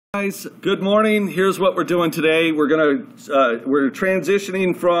Guys, good morning. Here's what we're doing today. We're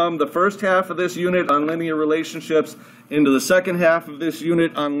transitioning from the first half of this unit on linear relationships into the second half of this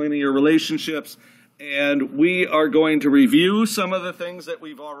unit on linear relationships, and we are going to review some of the things that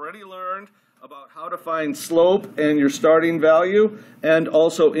we've already learned about how to find slope and your starting value, and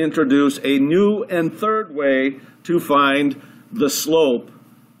also introduce a new and third way to find the slope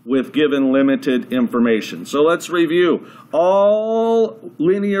with given limited information. So let's review. All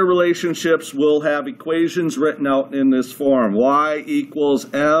linear relationships will have equations written out in this form. Y equals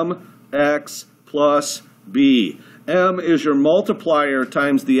mx plus b. M is your multiplier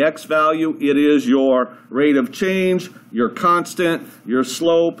times the x value. It is your rate of change, your constant, your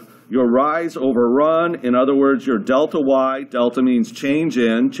slope, your rise over run. In other words, your delta y. Delta means change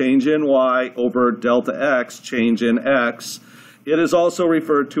in y over delta x, change in x. It is also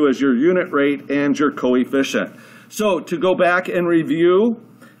referred to as your unit rate and your coefficient. So to go back and review,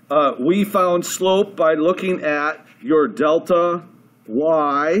 we found slope by looking at your delta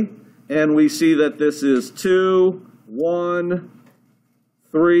y, and we see that this is 2, 1,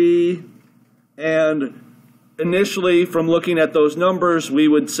 3, and initially from looking at those numbers, we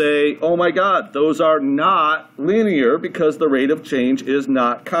would say, oh my God, those are not linear because the rate of change is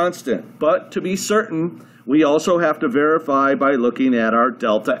not constant. But to be certain, we also have to verify by looking at our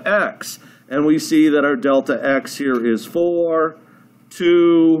delta x. And we see that our delta x here is 4,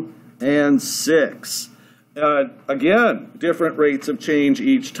 2, and 6. Again, different rates of change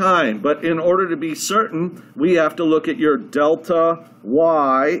each time. But in order to be certain, we have to look at your delta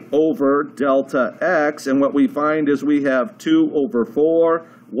y over delta x. And what we find is we have 2 over 4,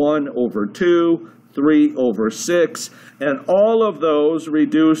 1 over 2, 3 over 6, and all of those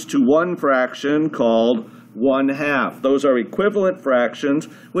reduce to one fraction called 1/2. Those are equivalent fractions,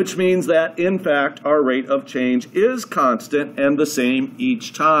 which means that, in fact, our rate of change is constant and the same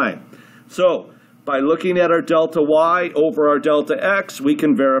each time. So, by looking at our delta y over our delta x, we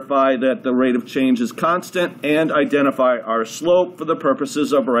can verify that the rate of change is constant and identify our slope for the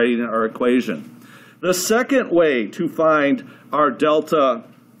purposes of writing our equation. The second way to find our delta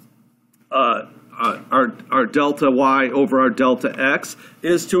y over our delta x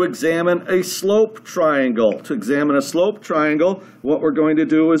is to examine a slope triangle. To examine a slope triangle, what we're going to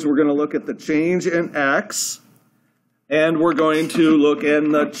do is we're going to look at the change in x, and we're going to look at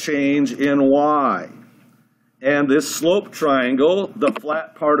the change in y. And this slope triangle, the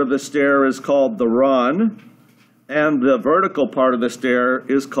flat part of the stair is called the run, and the vertical part of the stair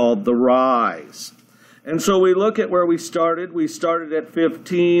is called the rise. And so we look at where we started. We started at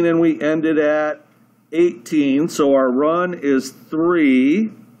 15 and we ended at 18. So our run is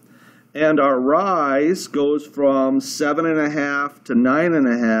 3, and our rise goes from 7.5 to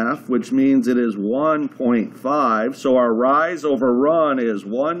 9.5, which means it is 1.5. So our rise over run is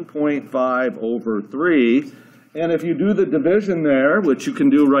 1.5 over 3. And if you do the division there, which you can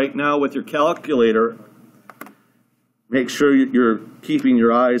do right now with your calculator, make sure you're keeping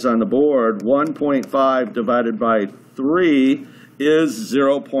your eyes on the board. 1.5 divided by 3 is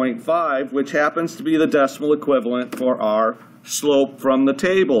 0.5, which happens to be the decimal equivalent for our slope from the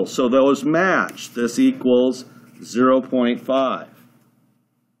table. So those match. This equals 0.5.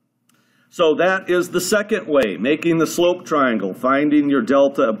 So that is the second way, making the slope triangle, finding your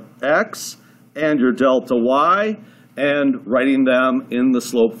delta x and your delta y and writing them in the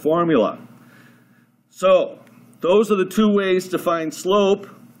slope formula. So those are the two ways to find slope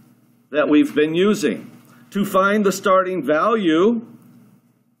that we've been using. To find the starting value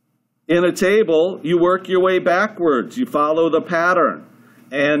in a table, you work your way backwards. You follow the pattern,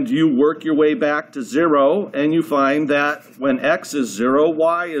 and you work your way back to 0, and you find that when x is 0,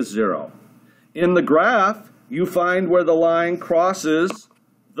 y is 0. In the graph, you find where the line crosses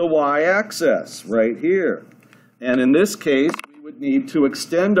the y-axis, right here. And in this case, we would need to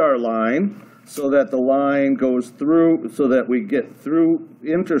extend our line so that the line goes through, so that we get through,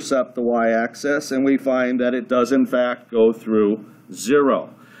 intercept the y-axis, and we find that it does in fact go through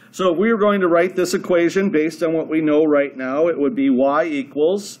 0. So if we were going to write this equation based on what we know right now, it would be y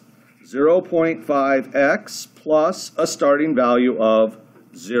equals 0.5x plus a starting value of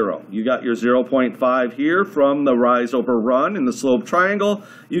 0. You got your 0.5 here from the rise over run in the slope triangle.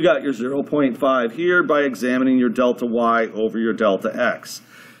 You got your 0.5 here by examining your delta y over your delta x.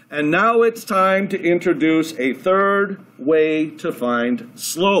 And now it's time to introduce a third way to find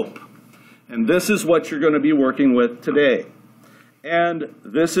slope. And this is what you're going to be working with today. And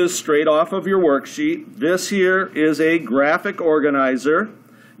this is straight off of your worksheet. This here is a graphic organizer.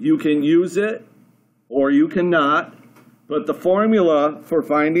 You can use it or you cannot, but the formula for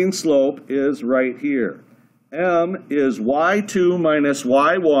finding slope is right here. M is y2 minus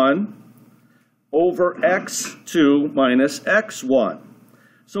y1 over x2 minus x1.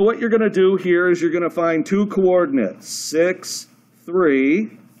 So what you're going to do here is you're going to find two coordinates, 6,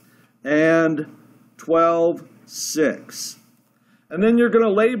 3, and 12, 6. And then you're going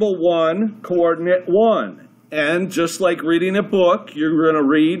to label one coordinate 1. And just like reading a book, you're going to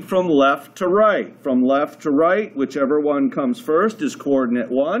read from left to right. From left to right, whichever one comes first is coordinate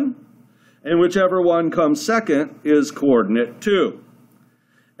 1, and whichever one comes second is coordinate 2.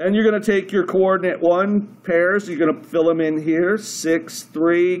 And you're going to take your coordinate 1 pairs, you're going to fill them in here, 6,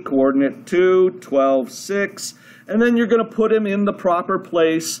 3, coordinate 2, 12, 6, and then you're going to put them in the proper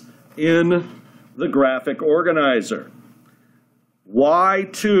place in the graphic organizer.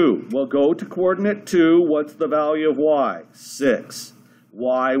 y2 will go to coordinate 2. What's the value of y? 6.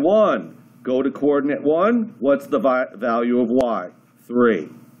 y1, go to coordinate 1. What's the value of y? 3.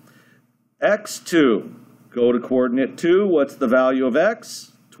 x2, go to coordinate 2. What's the value of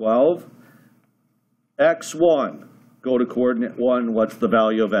x? 12. x1, go to coordinate 1. What's the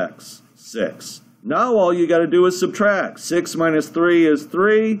value of x? 6. Now all you got to do is subtract. 6 minus 3 is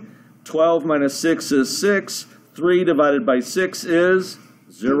 3. 12 minus 6 is 6. 3 divided by 6 is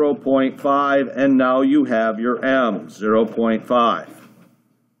 0.5, and now you have your m, 0.5.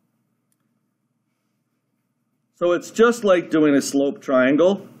 So it's just like doing a slope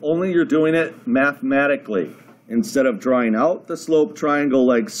triangle, only you're doing it mathematically. Instead of drawing out the slope triangle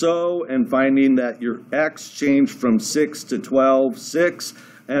like so and finding that your x changed from 6 to 12, 6,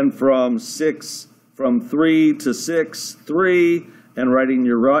 and from 3 to 6, 3, and writing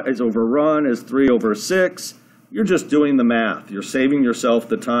your run is overrun as 3 over 6, you're just doing the math. You're saving yourself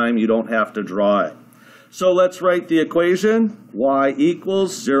the time. You don't have to draw it. So let's write the equation. Y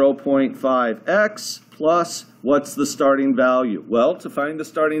equals 0.5x plus, what's the starting value? Well, to find the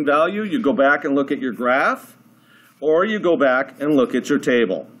starting value, you go back and look at your graph, or you go back and look at your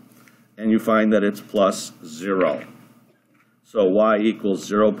table, and you find that it's plus 0. So y equals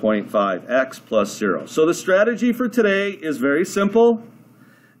 0.5x plus 0. So the strategy for today is very simple.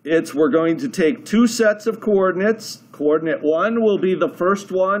 We're going to take two sets of coordinates. Coordinate 1 will be the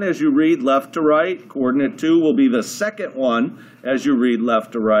first one as you read left to right. Coordinate 2 will be the second one as you read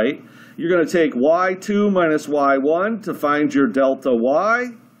left to right. You're going to take y2 minus y1 to find your delta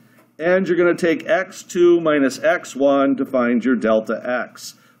y. And you're going to take x2 minus x1 to find your delta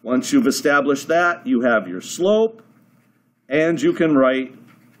x. Once you've established that, you have your slope, and you can write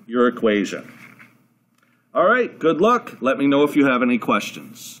your equation. All right, good luck. Let me know if you have any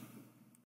questions.